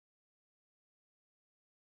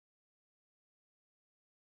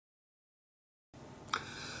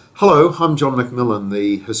Hello, I'm John McMillan,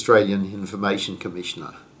 the Australian Information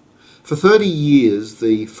Commissioner. For 30 years,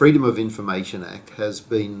 the Freedom of Information Act has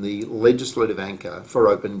been the legislative anchor for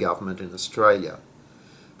open government in Australia.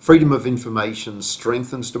 Freedom of information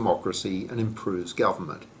strengthens democracy and improves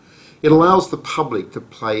government. It allows the public to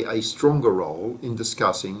play a stronger role in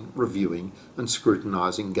discussing, reviewing and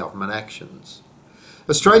scrutinising government actions.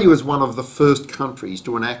 Australia was one of the first countries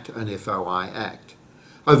to enact an FOI Act.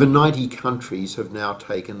 Over 90 countries have now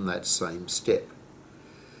taken that same step.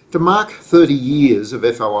 To mark 30 years of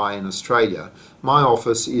FOI in Australia, my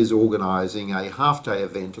office is organising a half-day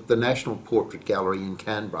event at the National Portrait Gallery in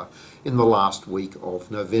Canberra in the last week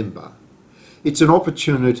of November. It's an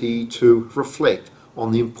opportunity to reflect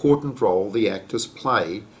on the important role the Act has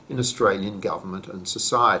played in Australian government and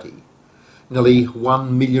society. Nearly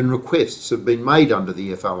 1 million requests have been made under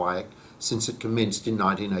the FOI Act since it commenced in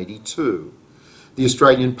 1982. The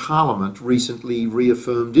Australian Parliament recently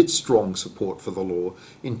reaffirmed its strong support for the law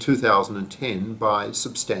in 2010 by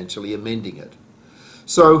substantially amending it.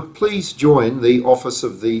 So please join the Office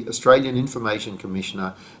of the Australian Information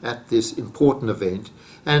Commissioner at this important event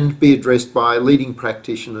and be addressed by leading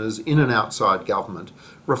practitioners in and outside government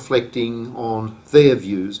reflecting on their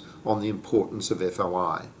views on the importance of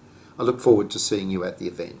FOI. I look forward to seeing you at the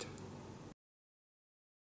event.